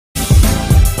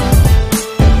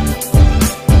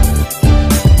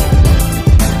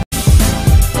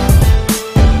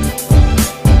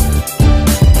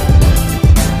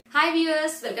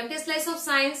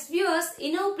science. Viewers,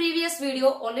 in our previous video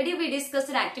already we discussed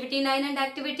activity 9 and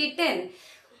activity 10.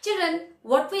 Children,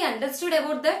 what we understood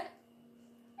about that?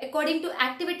 According to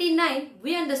activity 9,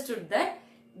 we understood that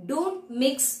don't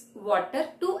mix water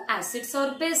to acids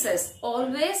or bases.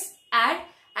 Always add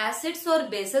acids or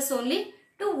bases only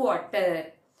to water.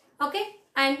 Okay?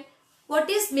 And what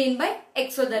is meant by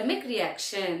exothermic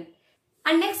reaction?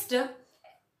 And next,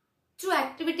 to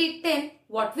activity 10,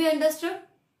 what we understood?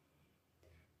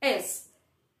 Yes,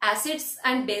 acids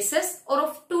and bases are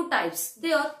of two types.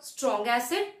 They are strong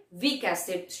acid, weak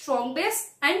acid, strong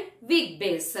base and weak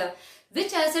base.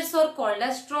 Which acids are called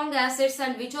as strong acids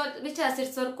and which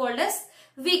acids are called as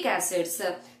weak acids?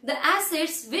 The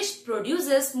acids which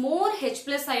produces more H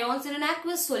plus ions in an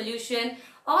aqueous solution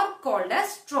are called as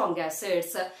strong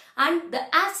acids, and the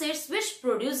acids which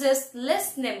produces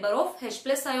less number of H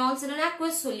plus ions in an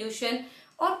aqueous solution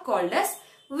are called as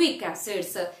weak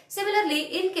acids. Similarly,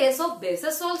 in case of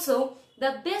bases also,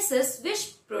 the bases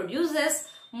which produces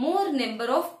more number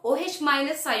of OH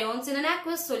minus ions in an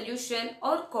aqueous solution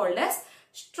are called as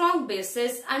strong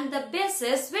bases, and the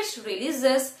bases which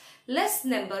releases less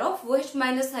number of OH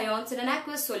minus ions in an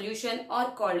aqueous solution are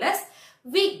called as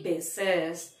weak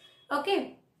bases.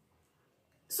 Okay.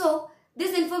 So,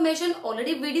 this information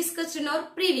already we discussed in our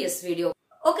previous video.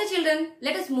 Okay children,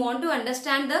 let us move on to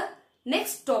understand the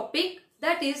next topic,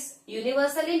 that is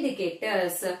universal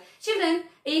indicators. Children,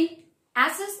 in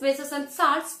acids, bases and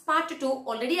salts part 2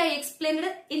 already I explained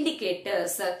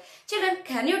indicators. Children,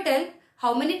 can you tell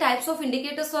how many types of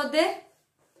indicators are there?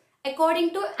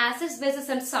 According to acids, bases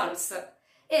and salts,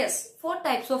 yes, 4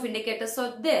 types of indicators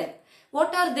are there.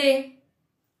 What are they?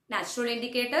 Natural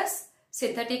indicators,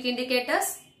 synthetic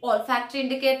indicators, olfactory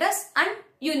indicators and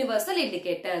universal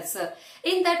indicators.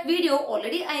 In that video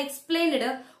already I explained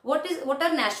what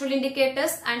are natural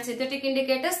indicators and synthetic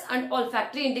indicators and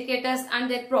olfactory indicators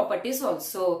and their properties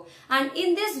also. And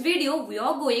in this video we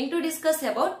are going to discuss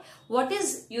about what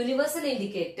is universal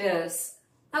indicators.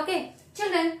 Okay,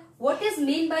 children, what is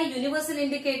mean by universal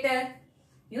indicator?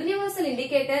 Universal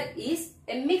indicator is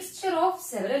a mixture of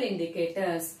several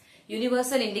indicators.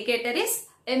 Universal indicator is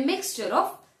a mixture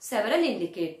of several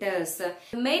indicators.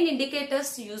 The main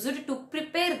indicators used to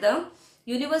prepare the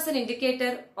universal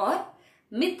indicator are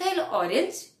methyl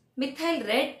orange, methyl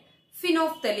red,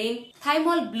 phenolphthalein,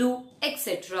 thymol blue,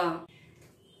 etc.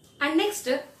 And next,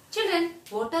 children,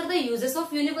 what are the uses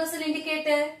of universal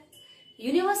indicator?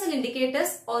 Universal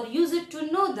indicators are used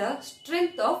to know the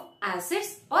strength of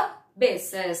acids or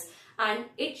bases, and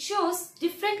it shows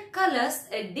different colors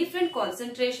at different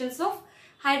concentrations of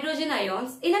hydrogen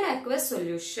ions in an aqueous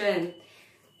solution.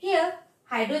 Here,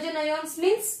 hydrogen ions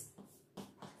means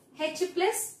H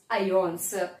plus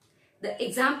ions. The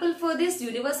example for this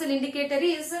universal indicator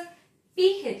is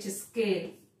pH scale.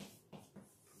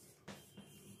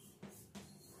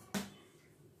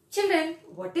 Children,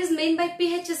 what is meant by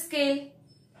pH scale?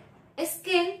 A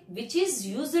scale which is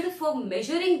used for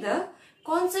measuring the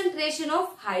concentration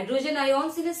of hydrogen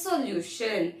ions in a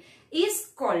solution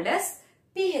is called as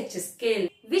pH scale,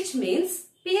 which means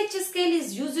pH scale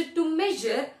is used to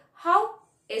measure how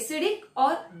acidic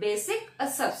or basic a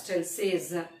substance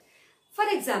is. For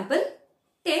example,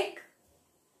 take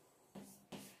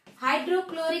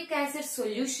hydrochloric acid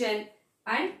solution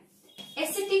and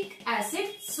acetic acid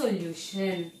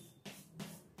solution.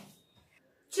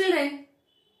 Children,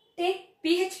 take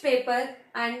pH paper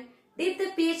and dip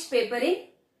the pH paper in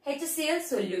HCl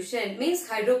solution, means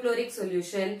hydrochloric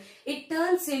solution. It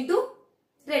turns into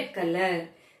red color.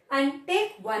 And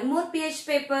take one more pH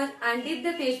paper and dip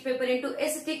the pH paper into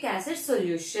acetic acid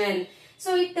solution.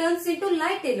 So it turns into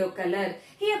light yellow color.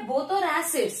 Here both are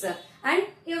acids and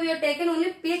here we have taken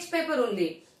only pH paper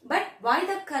only. But why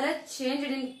the color changed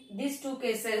in these two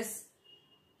cases?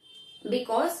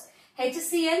 Because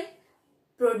HCl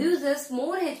produces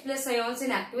more H plus ions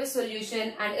in aqueous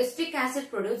solution and acetic acid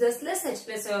produces less H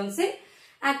plus ions in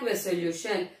aqueous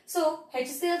solution. So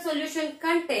HCl solution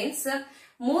contains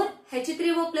more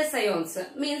H3O plus ions,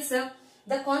 means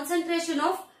the concentration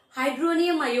of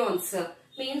hydronium ions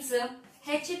means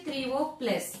H3O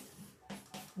plus.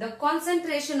 The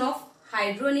concentration of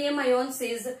hydronium ions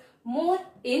is more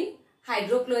in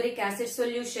hydrochloric acid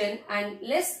solution and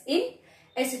less in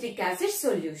acetic acid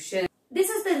solution. This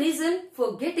is the reason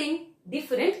for getting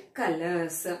different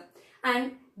colors.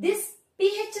 And this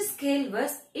pH scale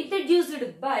was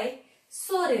introduced by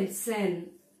Sorensen.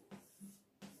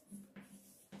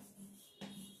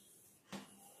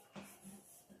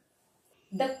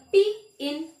 The P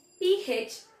in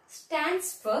pH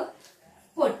stands for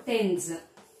potens.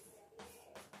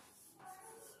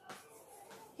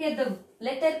 Here the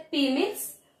letter P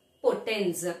means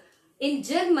potens. In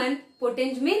German,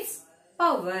 potens means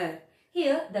power.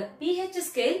 Here the pH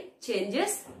scale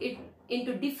changes it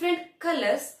into different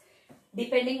colors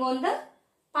depending on the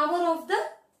power of the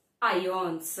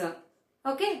ions.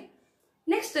 Okay.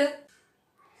 Next,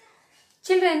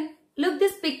 children, look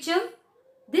this picture.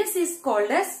 This is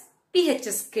called as pH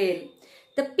scale.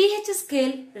 The pH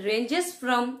scale ranges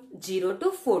from 0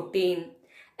 to 14.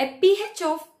 A pH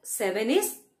of 7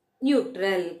 is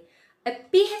neutral. A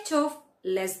pH of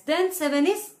less than 7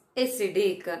 is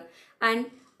acidic. And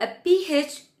a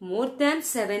pH more than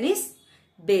 7 is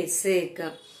basic.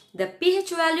 The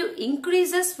pH value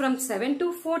increases from 7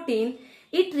 to 14.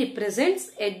 It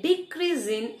represents a decrease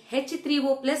in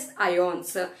H3O plus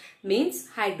ions, means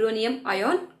hydronium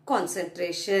ion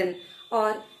concentration,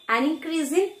 or an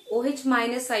increase in OH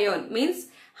minus ion, means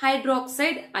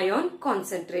hydroxide ion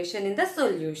concentration in the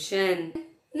solution.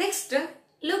 Next,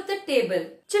 look the table.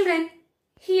 Children,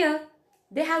 here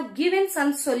they have given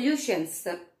some solutions.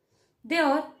 They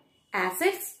are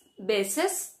acids,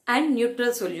 bases and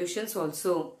neutral solutions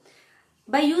also.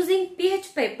 By using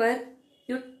pH paper,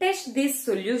 you test these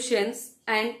solutions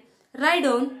and write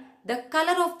down the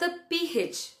color of the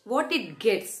pH, what it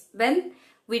gets when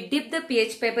we dip the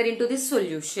pH paper into these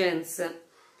solutions.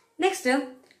 Next,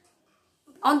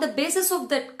 on the basis of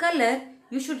that color,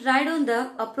 you should write down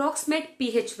the approximate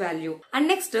pH value. And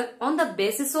next, on the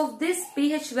basis of this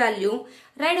pH value,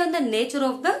 write down the nature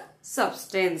of the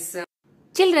substance.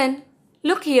 Children,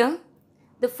 look here.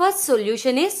 The first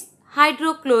solution is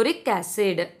hydrochloric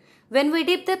acid. When we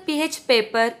dip the pH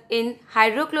paper in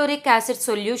hydrochloric acid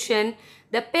solution,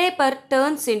 the paper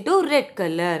turns into red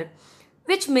color,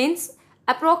 which means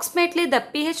approximately the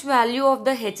pH value of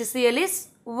the HCl is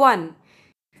 1.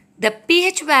 The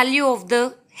pH value of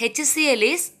the HCl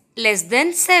is less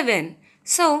than 7.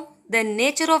 So, the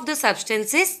nature of the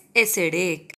substance is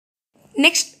acidic.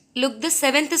 Next, look the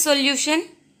seventh solution,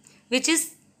 which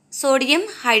is sodium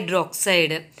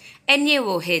hydroxide,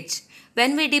 NaOH.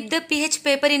 When we dip the pH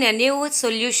paper in NaOH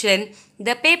solution,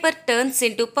 the paper turns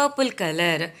into purple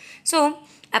color. So,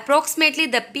 approximately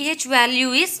the pH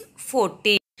value is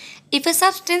 40. If a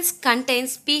substance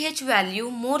contains pH value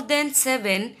more than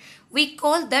 7, we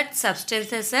call that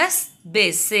substance as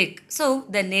basic. So,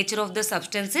 the nature of the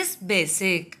substance is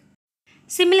basic.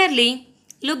 Similarly,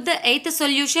 look the eighth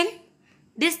solution,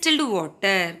 distilled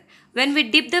water. When we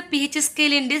dip the pH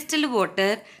scale in distilled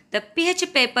water, the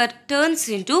pH paper turns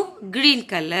into green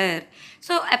color.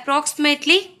 So,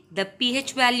 approximately the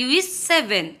pH value is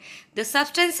 7. The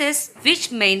substances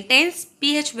which maintains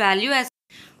pH value as,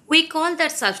 we call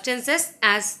that substances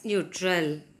as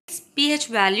neutral. pH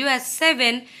value as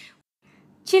 7.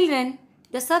 Children,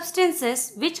 the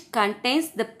substances which contains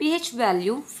the pH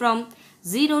value from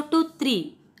 0 to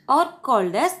 3 are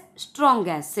called as strong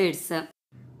acids.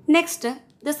 Next,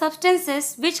 the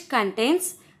substances which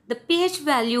contains the pH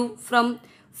value from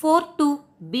 4 to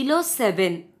below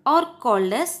 7 are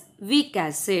called as weak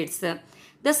acids.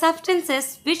 The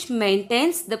substances which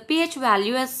maintains the pH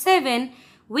value as 7,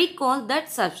 we call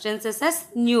that substances as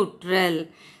neutral,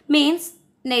 means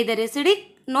neither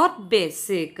acidic nor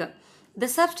basic. The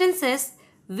substances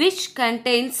which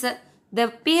contains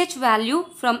the pH value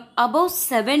from above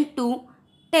 7 to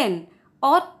 10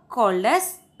 are called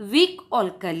as weak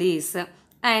alkalis,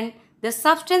 and the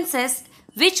substances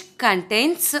which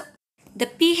contains the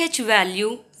pH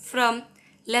value from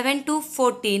 11 to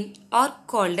 14 are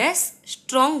called as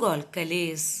strong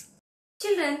alkalis.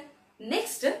 Children,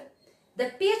 next,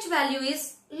 the pH value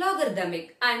is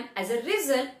logarithmic, and as a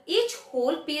result, each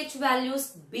whole pH values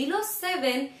below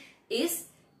 7 is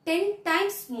 10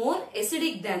 times more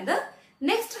acidic than the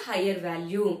next higher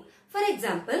value. For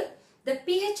example, the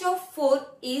pH of 4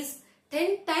 is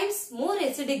 10 times more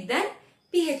acidic than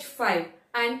pH 5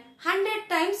 and 100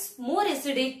 times more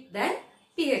acidic than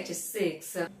pH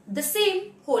 6. The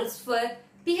same holds for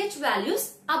pH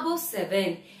values above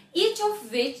 7, each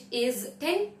of which is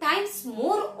 10 times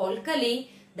more alkali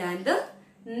than the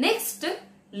next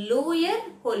lower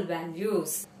whole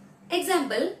values.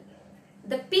 Example,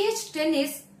 the pH 10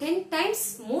 is 10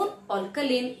 times more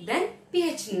alkaline than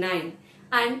pH 9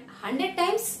 and 100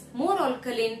 times more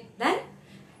alkaline than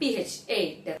pH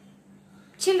 8.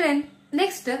 Children,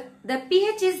 next, the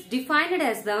pH is defined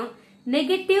as the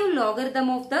negative logarithm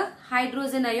of the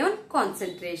hydrogen ion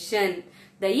concentration.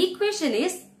 The equation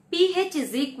is pH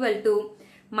is equal to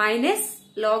minus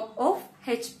log of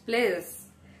H plus.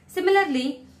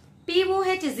 Similarly,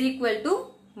 pOH is equal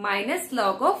to minus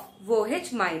log of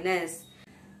OH minus.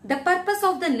 The purpose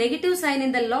of the negative sign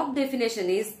in the log definition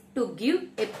is to give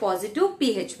a positive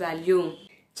pH value.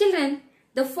 Children,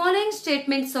 The following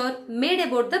statements are made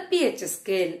about the pH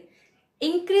scale.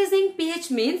 Increasing pH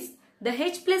means the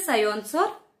H plus ions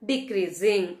are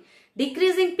decreasing.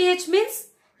 Decreasing pH means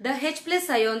the H plus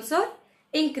ions are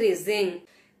increasing.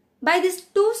 By these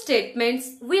two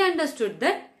statements, we understood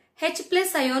that H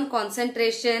plus ion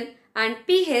concentration and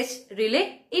pH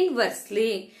relate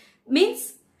inversely.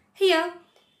 Means here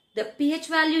the pH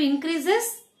value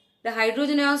increases, the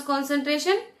hydrogen ions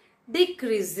concentration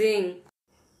decreasing.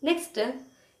 Next,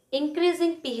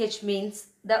 increasing pH means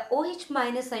the OH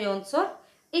minus ions are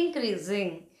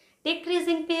increasing.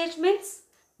 Decreasing pH means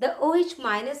the OH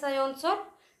minus ions are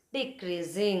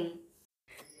decreasing.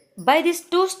 By these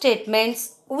two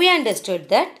statements, we understood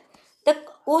that the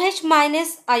OH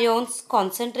minus ions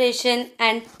concentration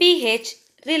and pH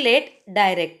relate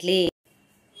directly.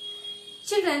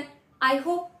 Children, I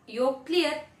hope you're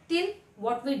clear till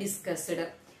what we discussed.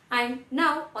 And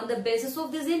now, on the basis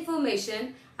of this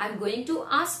information, I'm going to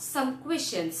ask some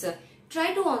questions.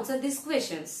 Try to answer these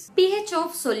questions. pH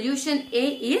of solution A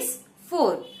is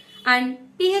 4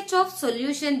 and pH of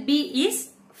solution B is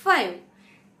 5.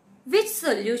 Which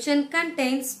solution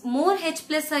contains more H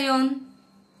plus ion?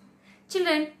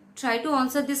 Children, try to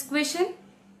answer this question.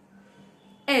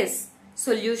 S.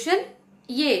 Solution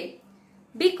A.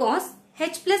 Because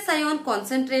H plus ion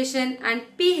concentration and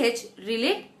pH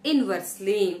relate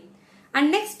inversely.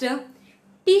 And next,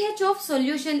 pH of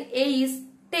solution A is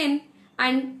 10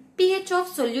 and pH of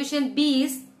solution B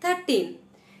is 13.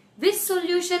 Which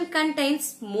solution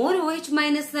contains more OH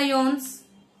minus ions?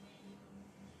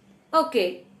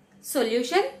 Okay,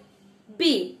 solution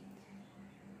B.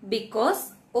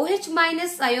 Because OH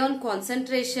minus ion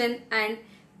concentration and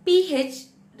pH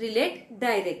relate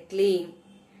directly.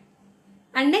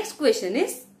 And next question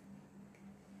is,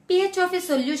 pH of a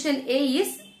solution A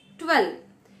is 12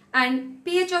 and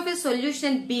pH of a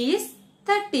solution B is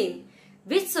 13.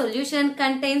 Which solution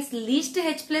contains least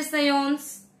H plus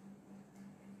ions?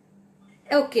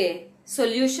 Okay,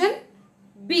 solution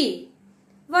B.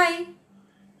 Why?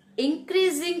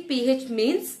 Increasing pH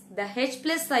means the H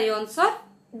plus ions are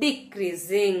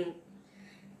decreasing.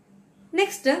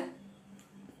 Next,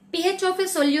 pH of a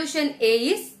solution A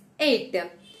is 8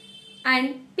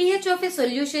 and pH of a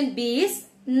solution B is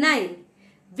 9.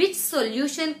 Which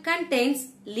solution contains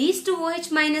least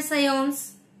OH minus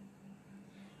ions?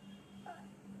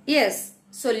 Yes,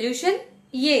 solution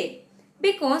A.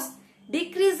 Because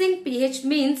decreasing pH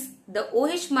means the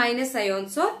OH minus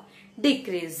ions are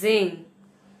decreasing.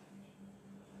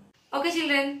 Okay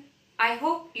children, I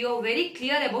hope you are very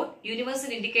clear about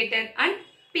universal indicator and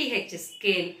pH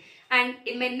scale. And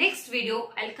in my next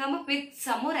video, I'll come up with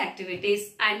some more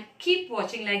activities and keep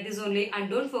watching like this only, and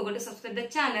don't forget to subscribe the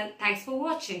channel. Thanks for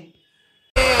watching.